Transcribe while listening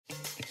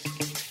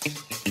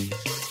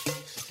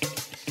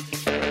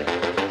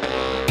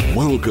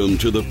Welcome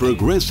to the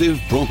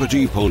Progressive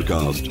Property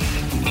Podcast,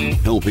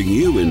 helping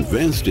you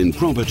invest in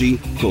property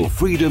for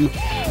freedom,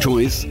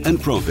 choice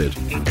and profit.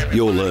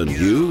 You'll learn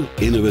new,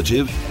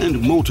 innovative and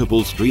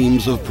multiple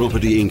streams of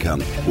property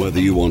income,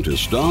 whether you want to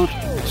start,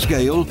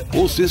 scale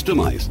or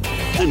systemize,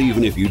 and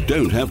even if you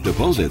don't have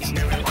deposits.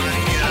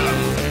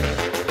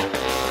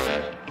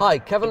 Hi,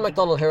 Kevin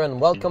McDonald here and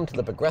welcome to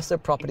the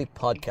Progressive Property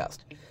Podcast.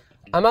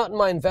 I'm out in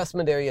my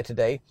investment area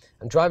today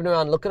and driving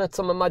around looking at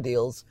some of my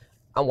deals,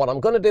 and what I'm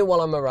going to do while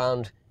I'm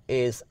around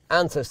is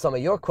answer some of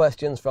your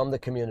questions from the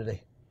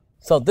community.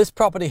 So this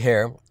property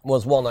here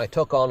was one I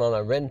took on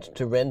a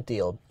rent-to-rent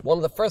deal. One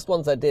of the first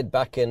ones I did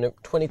back in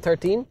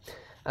 2013,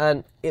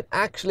 and it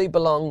actually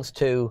belongs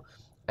to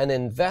an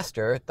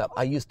investor that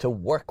I used to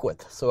work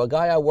with. So a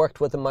guy I worked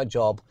with in my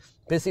job,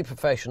 busy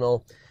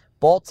professional,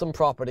 bought some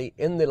property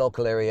in the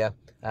local area,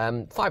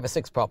 5 or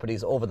 6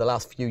 properties over the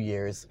last few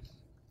years.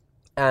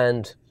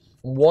 And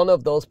one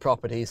of those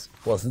properties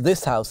was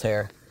this house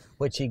here,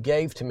 which he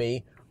gave to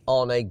me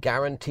on a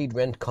guaranteed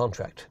rent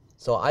contract.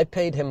 So I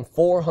paid him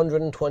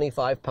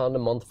 £425 a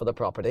month for the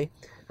property,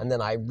 and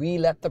then I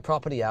re-let the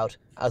property out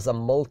as a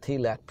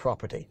multi-let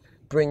property,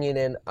 bringing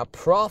in a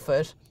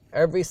profit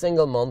every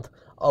single month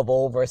of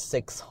over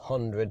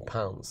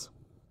 £600.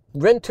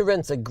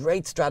 Rent-to-rent's a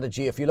great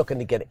strategy if you're looking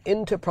to get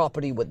into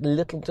property with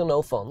little to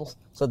no funds.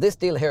 So this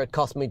deal here, it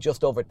cost me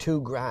just over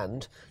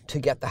 £2,000 to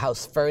get the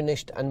house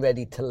furnished and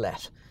ready to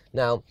let.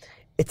 Now,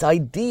 it's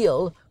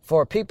ideal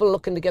for people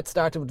looking to get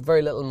started with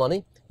very little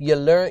money.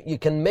 You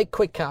can make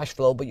quick cash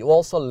flow, but you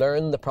also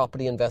learn the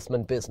property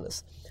investment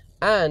business.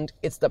 And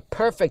it's the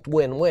perfect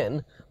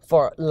win-win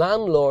for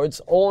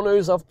landlords,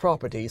 owners of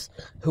properties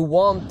who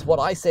want what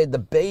I say, the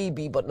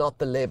baby, but not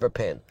the labor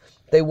pain.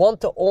 They want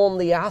to own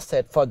the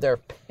asset for their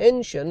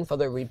pension, for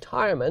their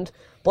retirement,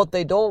 but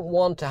they don't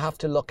want to have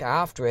to look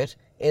after it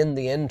in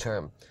the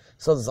interim.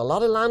 So there's a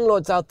lot of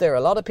landlords out there,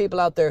 a lot of people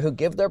out there who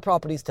give their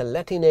properties to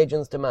letting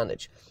agents to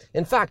manage.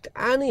 In fact,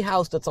 any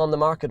house that's on the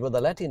market with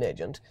a letting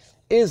agent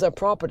is a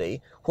property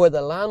where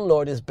the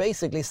landlord is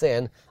basically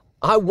saying,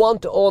 I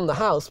want to own the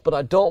house, but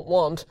I don't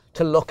want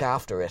to look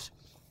after it.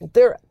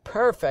 They're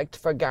perfect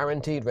for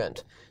guaranteed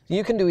rent.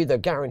 You can do either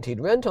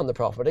guaranteed rent on the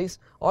properties,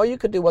 or you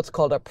could do what's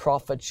called a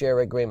profit share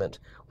agreement,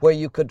 where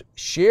you could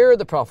share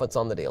the profits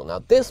on the deal.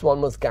 Now, this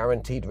one was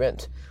guaranteed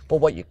rent, but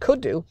what you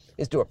could do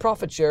is do a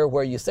profit share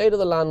where you say to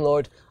the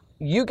landlord,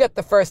 you get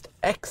the first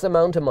X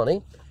amount of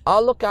money,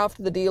 I'll look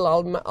after the deal,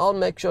 I'll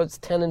make sure it's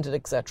tenanted,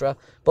 etc.,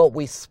 but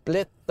we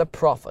split the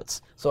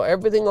profits. So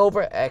everything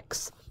over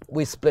X,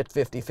 we split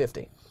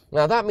 50-50.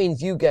 Now that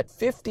means you get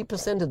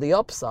 50% of the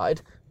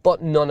upside,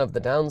 but none of the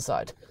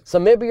downside. So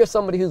maybe you're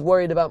somebody who's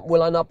worried about,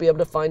 will I not be able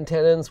to find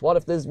tenants? What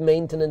if there's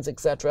maintenance,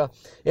 etc.?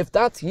 If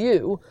that's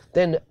you,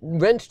 then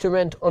rent to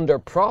rent under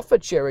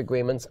profit share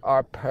agreements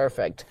are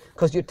perfect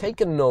because you're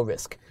taking no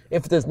risk.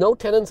 If there's no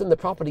tenants in the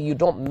property, you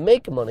don't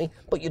make money,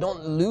 but you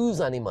don't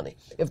lose any money.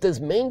 If there's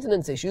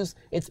maintenance issues,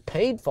 it's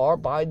paid for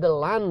by the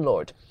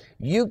landlord.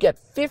 You get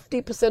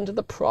 50% of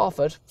the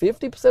profit,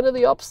 50% of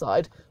the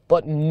upside,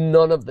 but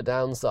none of the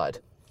downside.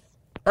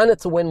 And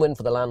it's a win-win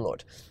for the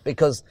landlord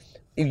because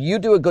if you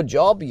do a good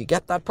job, you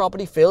get that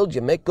property filled,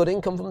 you make good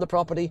income from the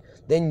property,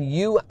 then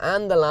you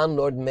and the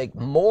landlord make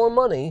more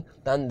money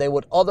than they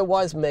would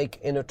otherwise make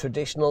in a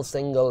traditional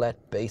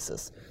single-let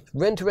basis.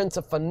 Rent-to-rent's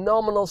a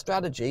phenomenal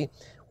strategy.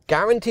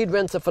 Guaranteed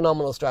rent's a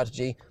phenomenal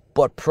strategy,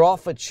 but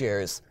profit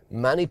shares,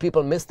 many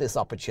people miss this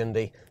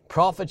opportunity.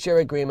 Profit share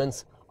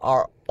agreements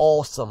are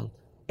awesome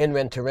in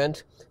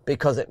rent-to-rent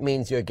because it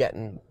means you're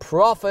getting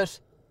profit,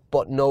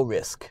 but no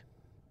risk.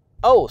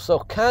 Oh, so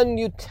can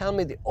you tell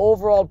me the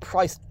overall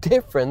price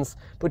difference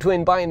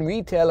between buying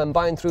retail and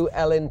buying through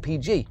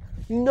LNPG?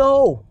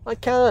 No, I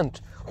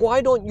can't. Why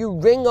don't you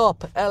ring up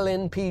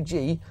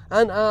LNPG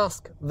and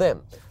ask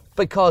them?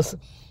 Because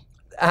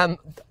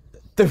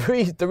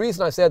the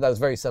reason I say that is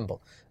very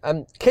simple.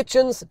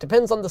 Kitchens, it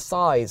depends on the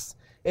size.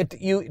 It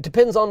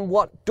depends on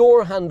what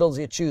door handles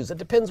you choose. It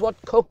depends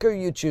what cooker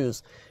you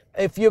choose.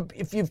 If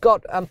you've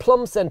got a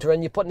plumb center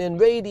and you're putting in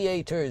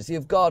radiators,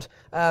 you've got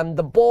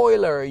the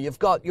boiler, you've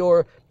got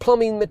your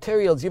plumbing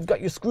materials, you've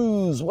got your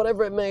screws,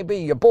 whatever it may be,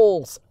 your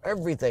bolts,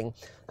 everything.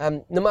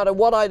 No matter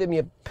what item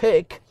you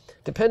pick,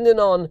 depending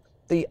on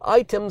the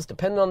items,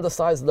 depending on the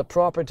size of the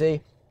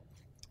property,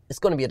 it's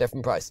going to be a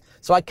different price.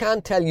 So I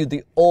can't tell you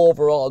the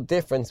overall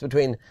difference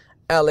between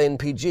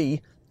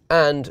LNPG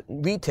and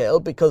retail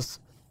because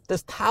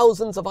there's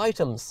thousands of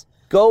items.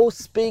 Go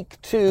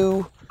speak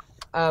to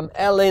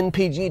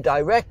LNPG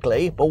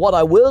directly, but what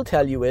I will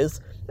tell you is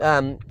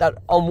that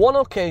on one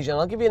occasion,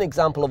 I'll give you an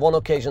example of one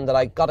occasion that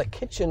I got a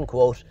kitchen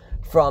quote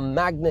from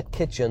Magnet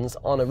Kitchens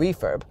on a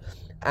refurb,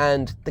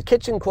 and the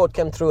kitchen quote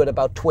came through at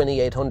about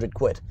 2,800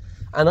 quid.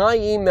 And I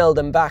emailed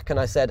them back and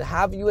I said,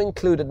 have you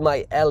included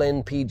my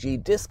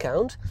LNPG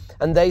discount?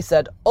 And they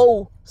said,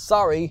 oh,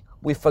 sorry,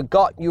 we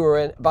forgot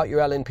about your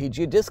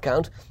LNPG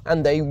discount.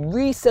 And they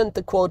resent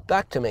the quote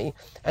back to me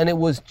and it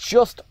was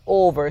just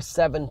over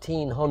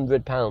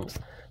 £1,700.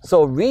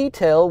 So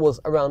retail was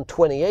around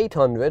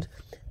 2,800.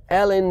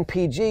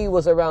 LNPG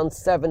was around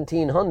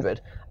 1700,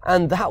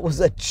 and that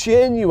was a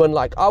genuine,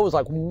 like, I was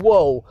like,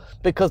 whoa,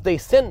 because they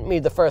sent me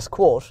the first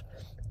quote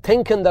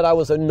thinking that I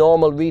was a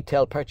normal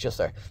retail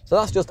purchaser. So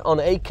that's just on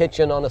a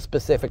kitchen on a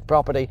specific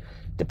property.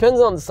 Depends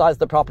on the size of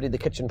the property, the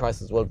kitchen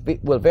prices will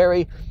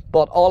vary,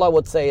 but all I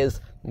would say is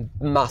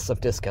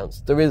massive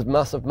discounts. There is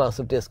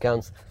massive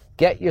discounts.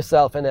 Get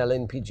yourself an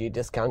LNPG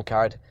discount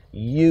card,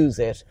 use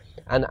it,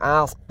 and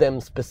ask them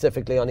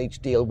specifically on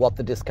each deal what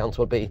the discounts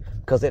will be,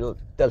 because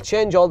they'll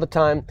change all the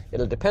time.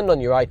 It'll depend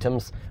on your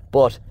items,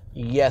 but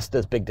yes,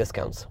 there's big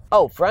discounts.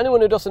 Oh, for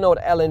anyone who doesn't know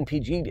what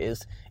LNPG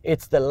is,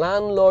 it's the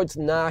Landlords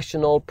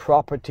National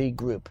Property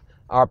Group,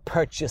 our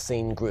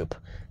purchasing group.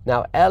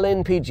 Now,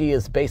 LNPG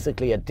is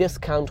basically a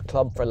discount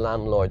club for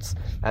landlords.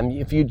 And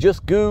if you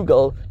just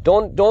Google,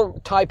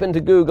 don't type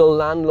into Google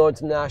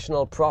Landlords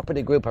National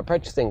Property Group or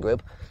Purchasing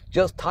Group,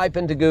 just type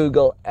into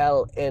Google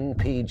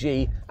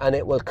LNPG and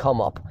it will come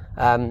up.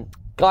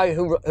 Guy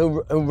who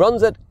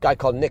runs it, guy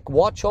called Nick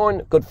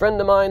Watchhorn, good friend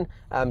of mine.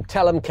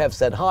 Tell him Kev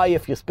said hi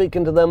if you're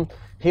speaking to them.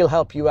 He'll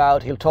help you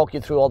out. He'll talk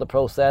you through all the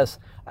process.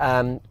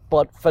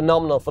 But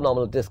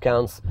phenomenal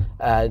discounts.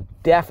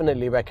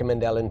 Definitely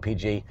recommend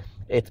LNPG.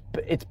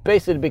 It's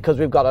basically because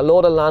we've got a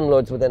load of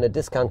landlords within a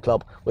discount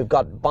club. We've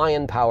got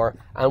buying power,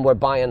 and we're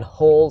buying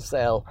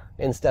wholesale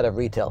instead of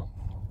retail.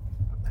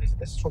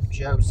 This is from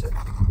Joseph.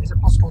 Is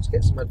it possible to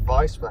get some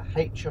advice for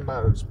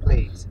HMOs,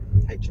 please?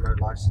 HMO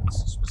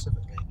license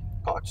specifically.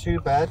 Got a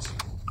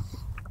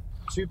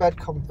two bed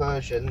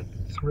conversion,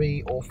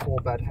 3 or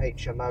 4 bed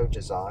HMO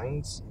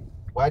designs.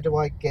 Where do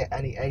I get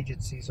any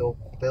agencies or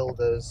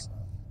builders?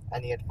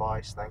 Any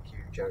advice? Thank you,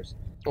 Joseph.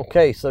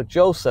 Okay, so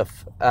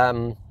Joseph,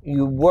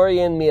 you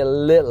worrying me a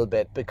little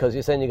bit, because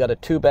you're saying you got a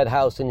 2-bed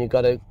house and you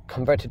got to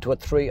convert it to a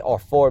 3 or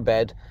 4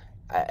 bed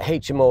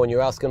HMO, and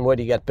you're asking where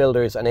do you get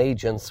builders and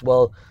agents.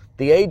 Well,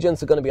 the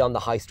agents are going to be on the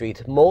high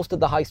street. Most of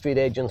the high street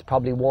agents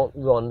probably won't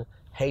run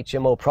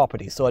HMO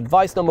properties. So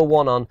advice number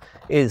 1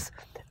 is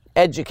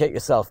educate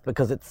yourself,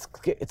 because it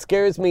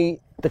scares me.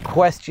 The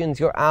questions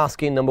you're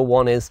asking, number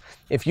 1 is,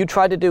 if you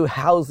try to do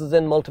houses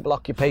in multiple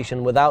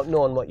occupation without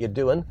knowing what you're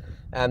doing,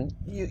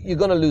 you're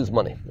going to lose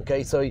money.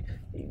 Okay, so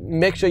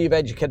make sure you've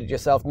educated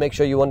yourself, make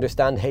sure you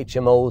understand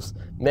HMOs,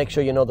 make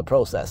sure you know the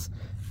process.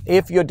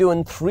 If you're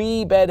doing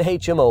 3-bed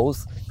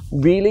HMOs,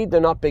 really, they're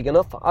not big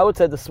enough. I would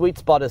say the sweet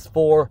spot is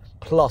 4+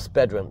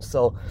 bedrooms.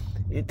 So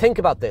think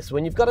about this.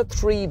 When you've got a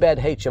 3-bed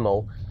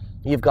HMO,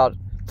 you've got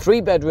 3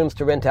 bedrooms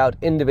to rent out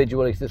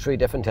individually to 3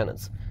 different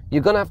tenants.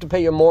 You're going to have to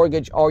pay your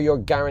mortgage or your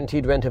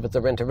guaranteed rent if it's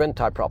a rent-to-rent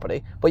type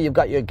property, but you've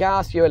got your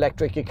gas, your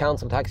electric, your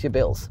council tax, your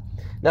bills.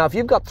 Now, if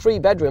you've got 3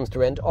 bedrooms to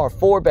rent or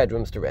 4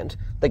 bedrooms to rent,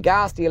 the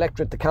gas, the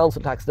electric, the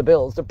council tax, the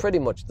bills, they're pretty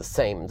much the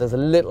same. There's a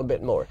little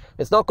bit more.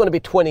 It's not going to be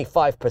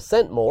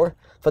 25% more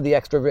for the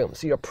extra room.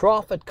 So your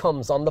profit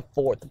comes on the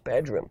 4th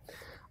bedroom.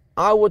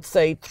 I would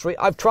say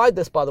I've tried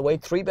this, by the way,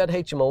 3-bed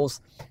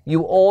HMOs,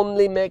 you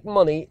only make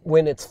money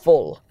when it's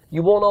full.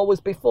 You won't always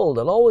be full.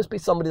 There'll always be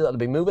somebody that'll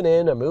be moving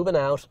in or moving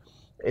out.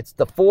 It's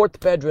the 4th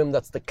bedroom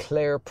that's the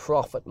clear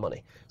profit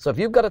money. So if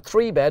you've got a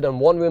 3-bed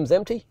and 1 room's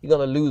empty, you're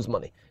going to lose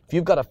money. If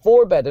you've got a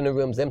 4-bed and a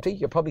room's empty,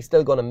 you're probably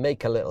still going to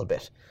make a little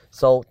bit.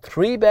 So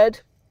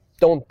 3-bed,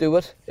 don't do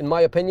it, in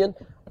my opinion.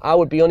 I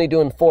would be only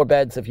doing 4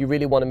 beds if you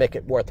really want to make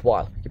it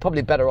worthwhile. You're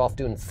probably better off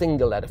doing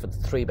single bed if it's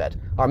 3-bed,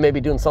 or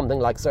maybe doing something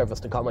like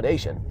serviced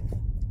accommodation.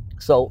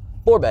 So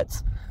 4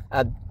 beds.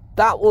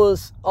 That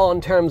was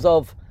on terms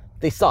of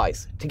the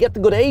size. To get the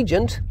good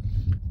agent,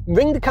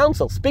 ring the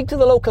council, speak to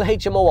the local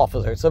HMO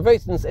officer. So for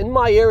instance, in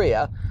my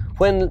area,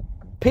 when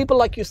people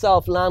like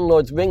yourself,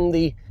 landlords, ring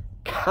the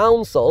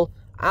council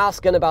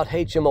asking about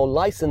HMO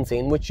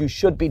licensing, which you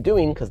should be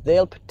doing because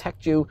they'll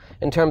protect you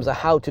in terms of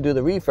how to do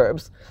the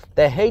refurbs,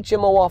 the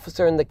HMO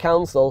officer in the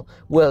council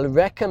will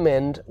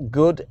recommend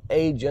good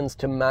agents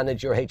to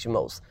manage your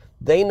HMOs.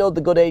 They know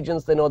the good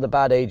agents, they know the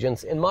bad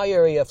agents. In my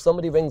area, if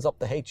somebody rings up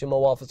the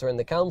HMO officer in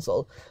the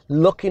council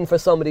looking for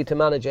somebody to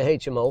manage a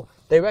HMO,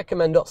 they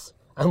recommend us.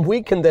 And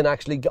we can then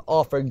actually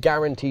offer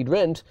guaranteed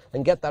rent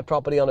and get that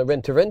property on a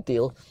rent-to-rent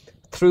deal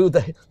through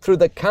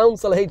the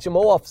council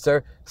HMO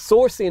officer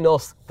sourcing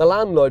us, the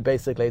landlord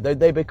basically.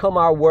 They become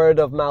our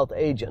word-of-mouth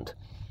agent.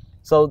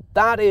 So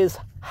that is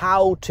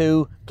how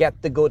to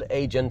get the good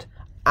agent.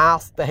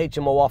 Ask the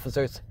HMO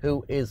officers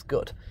who is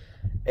good.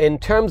 In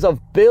terms of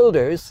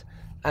builders,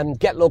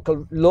 get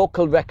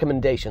local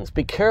recommendations.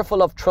 Be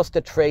careful of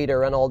Trusted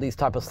Trader and all these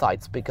type of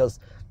sites, because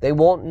they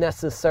won't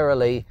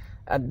necessarily,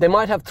 they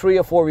might have 3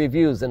 or 4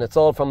 reviews and it's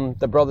all from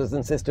the brothers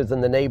and sisters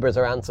and the neighbors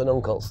or aunts and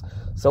uncles.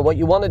 So what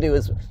you want to do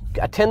is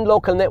attend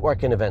local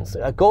networking events.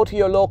 Go to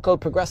your local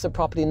Progressive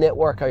Property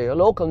Network or your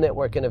local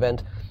networking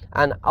event,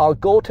 or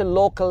go to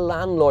local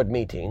landlord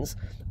meetings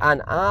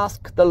and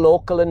ask the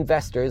local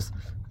investors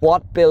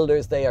what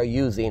builders they are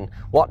using,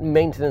 what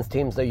maintenance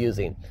teams they're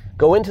using.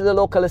 Go into the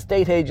local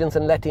estate agents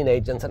and letting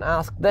agents and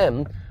ask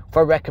them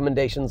for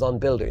recommendations on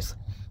builders.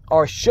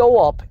 Or show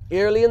up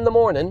early in the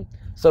morning.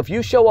 So if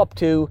you show up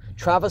to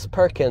Travis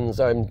Perkins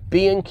or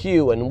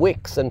B&Q and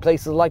Wix and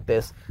places like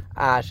this,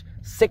 at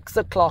 6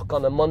 o'clock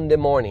on a Monday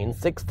morning,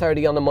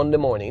 6:30 on a Monday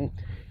morning,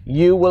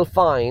 you will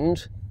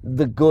find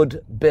the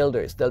good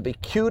builders. They'll be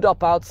queued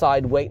up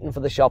outside waiting for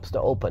the shops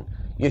to open.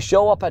 You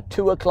show up at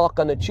 2 o'clock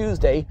on a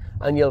Tuesday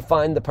and you'll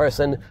find the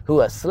person who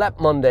has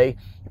slept Monday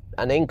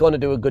and ain't going to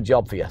do a good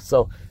job for you.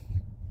 So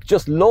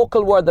just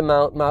local word of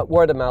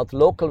mouth,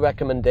 local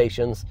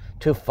recommendations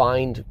to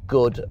find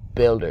good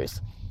builders.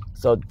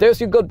 So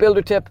there's your good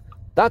builder tip.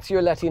 That's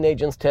your letting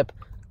agent's tip.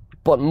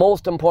 But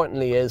most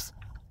importantly is,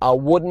 I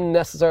wouldn't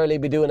necessarily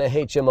be doing a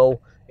HMO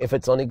if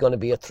it's only going to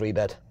be a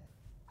 3-bed.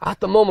 At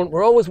the moment,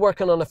 we're always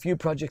working on a few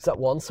projects at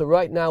once. So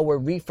right now we're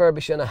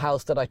refurbishing a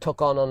house that I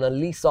took on a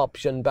lease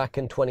option back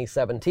in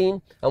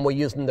 2017. And we're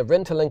using the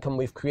rental income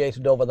we've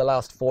created over the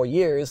last 4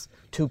 years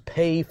to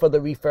pay for the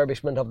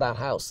refurbishment of that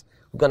house.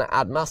 We're going to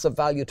add massive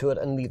value to it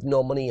and leave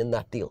no money in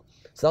that deal.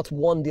 So that's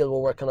one deal we're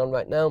working on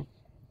right now.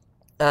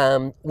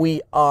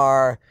 We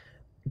are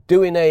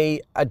doing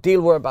a deal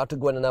we're about to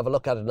go in and have a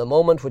look at in a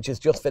moment, which is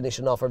just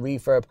finishing off a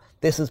refurb.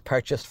 This is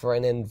purchased for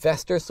an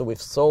investor, so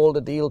we've sold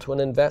a deal to an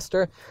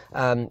investor.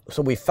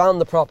 So we found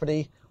the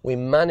property, we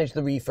manage the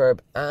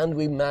refurb, and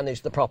we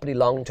manage the property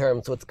long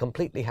term, so it's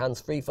completely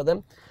hands-free for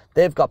them.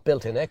 They've got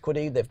built-in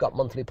equity, they've got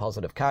monthly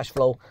positive cash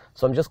flow.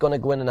 So I'm just going to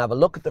go in and have a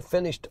look at the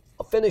finish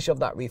of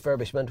that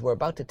refurbishment. We're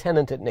about to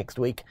tenant it next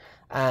week,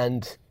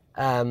 and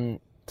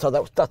so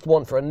that's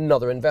one for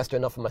another investor,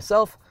 not for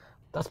myself.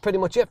 That's pretty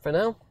much it for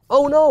now.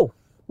 Oh no,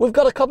 we've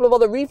got a couple of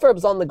other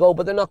refurbs on the go,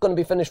 but they're not going to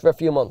be finished for a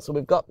few months. So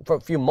we've got for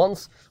a few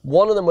months.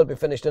 One of them will be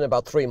finished in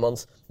about 3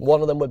 months. One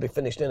of them will be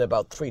finished in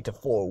about 3 to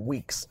 4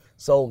 weeks.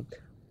 So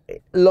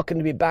looking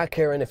to be back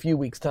here in a few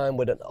weeks' time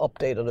with an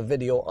update on a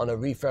video on a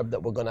refurb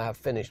that we're going to have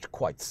finished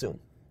quite soon.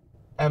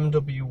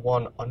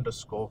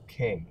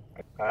 MW1_King.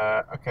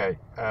 Okay,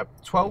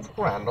 12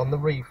 grand on the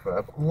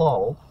refurb.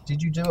 Lol,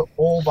 did you do it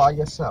all by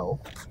yourself?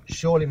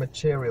 Surely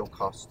material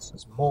costs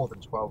is more than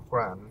 12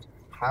 grand.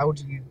 How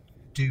do you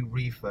do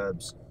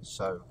refurbs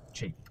so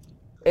cheap?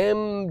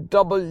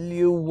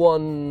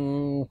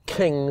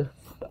 MW1_King.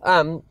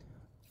 I'm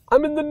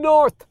in the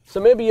north, so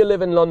maybe you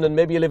live in London,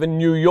 maybe you live in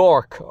New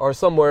York or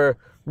somewhere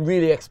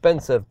really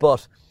expensive,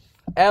 but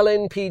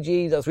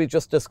LNPG, as we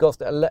just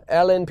discussed,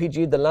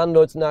 LNPG, the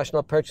Landlords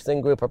National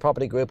Purchasing Group or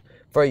Property Group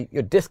for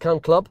your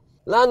discount club.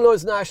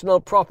 Landlords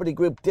National Property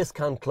Group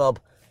Discount Club,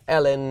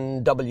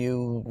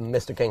 LNW,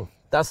 Mr. King.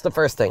 That's the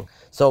first thing.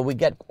 So we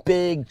get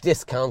big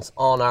discounts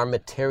on our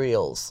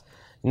materials.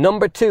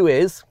 Number 2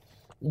 is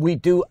we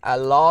do a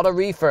lot of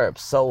refurbs.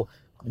 So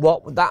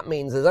what that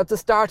means is at the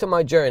start of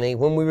my journey,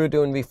 when we were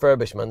doing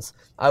refurbishments,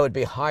 I would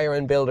be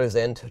hiring builders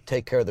in to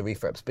take care of the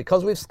refurbs.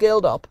 Because we've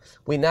scaled up,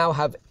 we now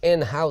have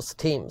in-house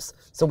teams.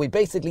 So we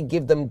basically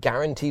give them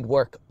guaranteed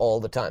work all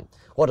the time.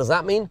 What does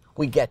that mean?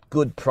 We get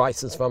good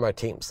prices from our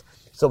teams.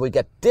 So we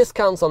get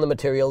discounts on the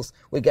materials,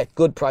 we get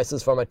good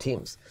prices from our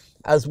teams.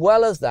 As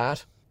well as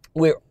that,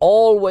 we're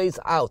always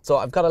out. So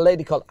I've got a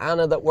lady called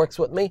Anna that works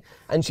with me,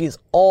 and she's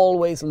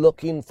always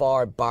looking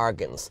for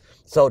bargains.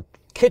 So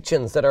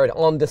kitchens that are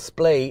on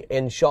display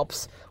in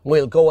shops,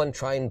 we'll go and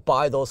try and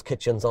buy those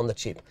kitchens on the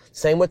cheap.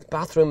 Same with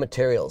bathroom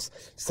materials.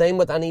 Same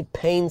with any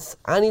paints,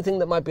 anything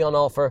that might be on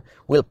offer.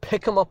 We'll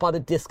pick them up at a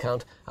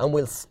discount and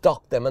we'll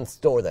stock them and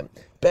store them.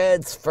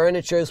 Beds,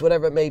 furnitures,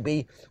 whatever it may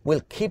be,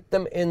 we'll keep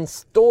them in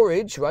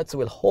storage, right? So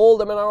we'll hold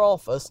them in our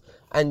office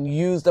and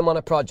use them on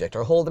a project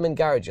or hold them in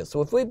garages.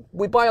 So if we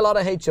buy a lot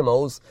of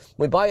HMOs,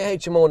 we buy a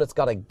HMO and it's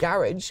got a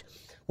garage,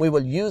 we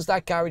will use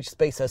that garage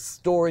space as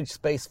storage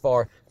space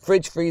for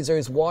fridge,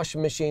 freezers,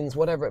 washing machines,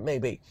 whatever it may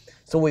be.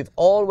 So we've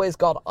always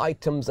got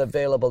items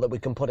available that we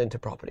can put into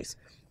properties.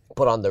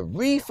 But on the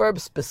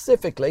refurb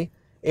specifically,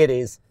 it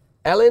is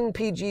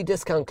LNPG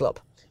Discount Club.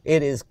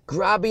 It is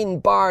grabbing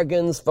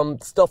bargains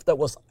from stuff that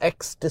was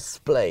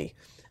ex-display.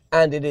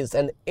 And it is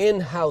an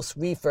in-house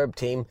refurb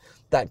team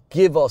that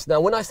give us,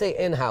 now when I say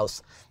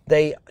in-house,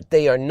 they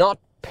are not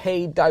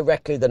paid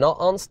directly, they're not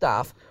on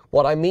staff.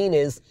 What I mean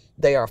is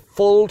they are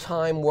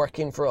full-time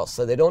working for us.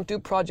 So they don't do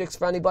projects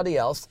for anybody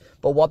else.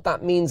 But what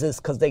that means is,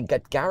 because they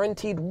get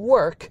guaranteed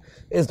work,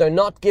 is they're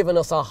not giving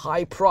us a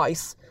high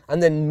price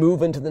and then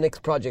move into the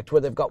next project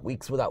where they've got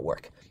weeks without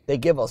work. They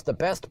give us the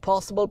best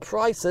possible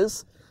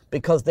prices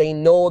because they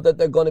know that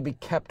they're going to be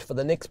kept for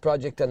the next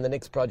project and the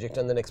next project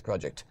and the next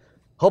project.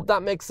 Hope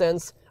that makes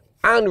sense.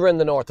 And we're in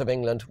the north of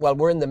England. Well,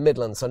 we're in the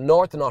Midlands, so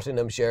north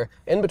Nottinghamshire,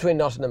 in between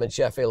Nottingham and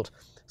Sheffield.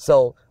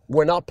 So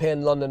we're not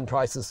paying London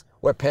prices,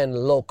 we're paying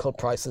local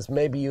prices.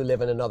 Maybe you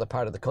live in another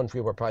part of the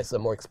country where prices are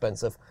more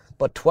expensive.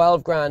 But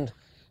 12 grand,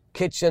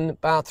 kitchen,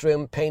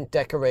 bathroom, paint,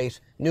 decorate,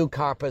 new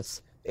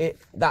carpets,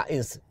 that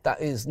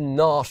is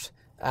not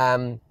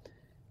out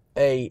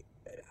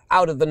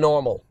of the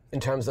normal in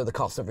terms of the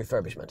cost of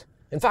refurbishment.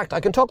 In fact, I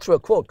can talk through a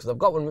quote because I've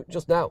got one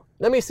just now.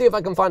 Let me see if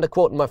I can find a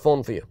quote in my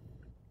phone for you.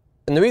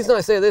 And the reason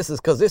I say this is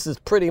because this is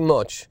pretty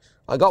much,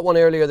 I got one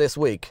earlier this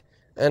week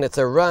and it's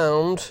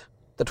around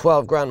the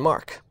 12 grand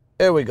mark.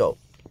 Here we go.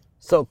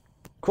 So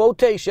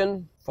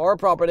quotation for a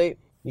property,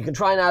 you can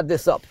try and add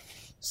this up.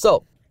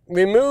 So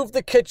remove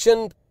the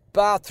kitchen,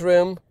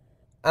 bathroom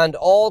and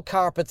all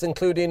carpets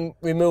including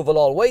removal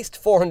all waste,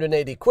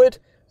 480 quid.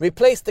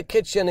 Replace the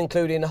kitchen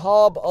including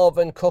hob,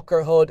 oven,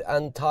 cooker hood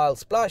and tile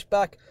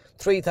splashback,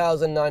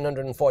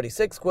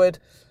 3,946 quid.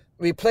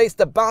 Replace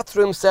the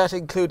bathroom set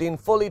including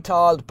fully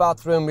tiled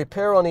bathroom,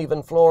 repair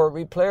uneven floor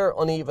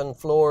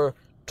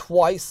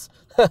twice,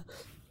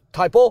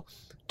 typo,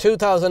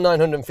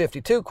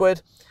 2,952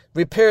 quid.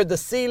 Repair the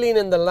ceiling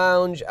in the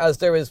lounge as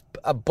there is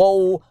a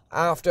bow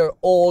after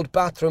old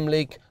bathroom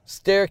leak,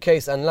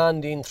 staircase and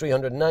landing,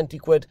 390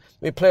 quid.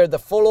 Repair the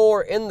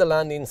floor in the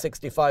landing,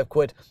 65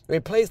 quid.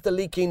 Replace the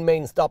leaking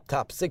main stop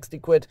tap, 60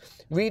 quid.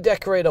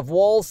 Redecorate of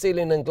wall,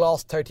 ceiling and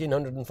gloss,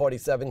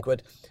 1,347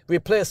 quid.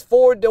 Replace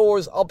 4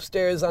 doors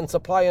upstairs and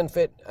supply and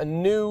fit a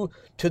new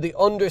to the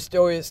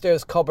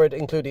understairs cupboard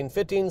including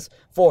fittings,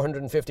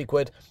 450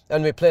 quid.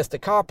 And replace the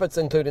carpets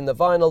including the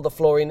vinyl, the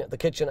flooring, the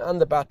kitchen and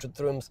the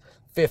bathrooms,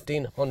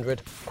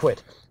 1,500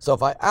 quid. So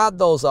if I add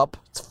those up,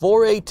 it's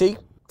 480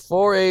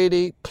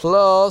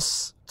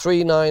 plus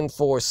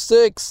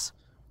 3,946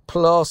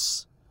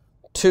 plus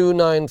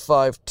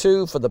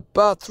 2,952 for the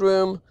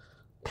bathroom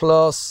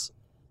plus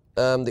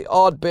the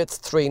odd bits,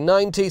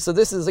 390. So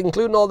this is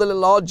including all the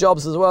little odd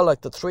jobs as well,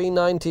 like the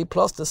 390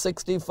 plus the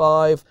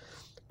 65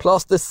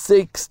 plus the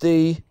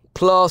 60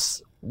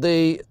 plus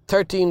the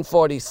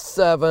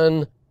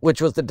 1,347,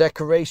 which was the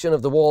decoration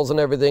of the walls and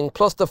everything,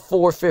 plus the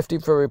 450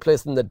 for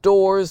replacing the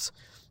doors,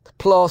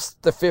 plus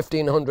the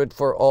 1,500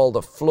 for all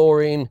the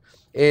flooring,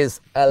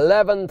 is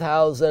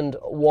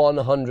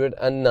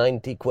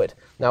 11,190 quid.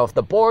 Now, if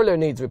the boiler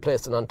needs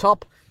replacing on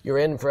top, you're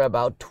in for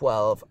about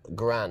 12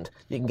 grand.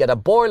 You can get a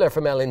boiler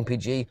from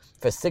LNPG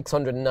for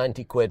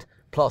 690 quid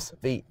plus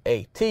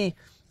VAT,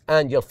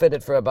 and you'll fit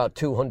it for about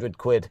 200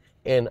 quid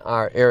in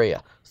our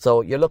area.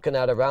 So you're looking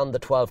at around the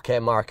 12k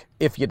mark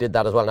if you did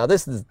that as well. Now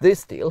this is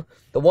this deal.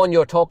 The one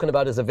you're talking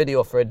about is a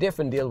video for a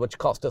different deal which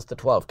cost us the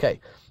 12k.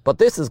 But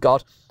this has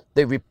got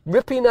the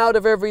ripping out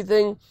of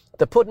everything,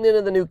 the putting in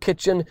of the new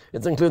kitchen.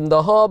 It's including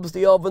the hobs,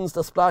 the ovens,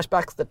 the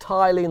splashbacks, the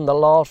tiling, the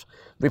lot,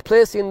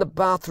 replacing the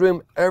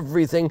bathroom,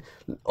 everything,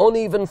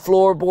 uneven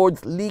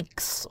floorboards,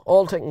 leaks,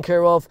 all taken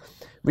care of,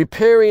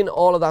 repairing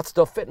all of that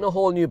stuff, fitting a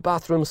whole new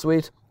bathroom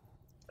suite,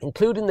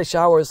 including the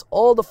showers,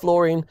 all the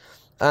flooring,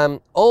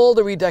 all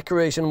the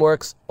redecoration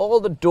works,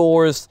 all the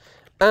doors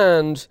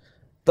and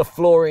the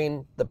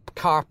flooring, the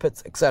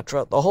carpets,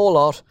 etc. The whole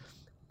lot,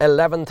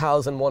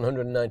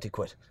 11,190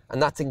 quid.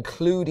 And that's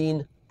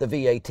including the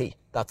VAT.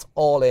 That's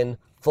all in,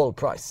 full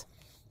price.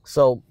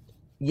 So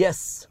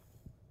yes,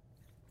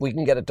 we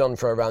can get it done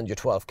for around your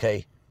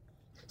 12k.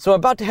 So I'm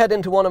about to head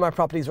into one of my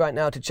properties right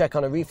now to check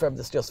on a refurb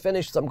that's just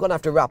finished. So I'm going to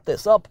have to wrap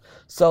this up.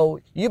 So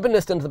you've been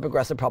listening to the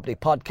Progressive Property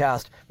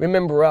Podcast.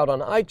 Remember, we're out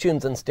on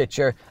iTunes and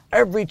Stitcher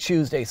every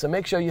Tuesday. So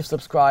make sure you've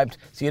subscribed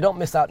so you don't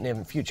miss out on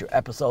any future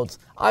episodes.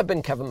 I've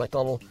been Kevin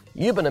McDonald.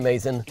 You've been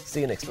amazing.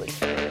 See you next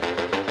week.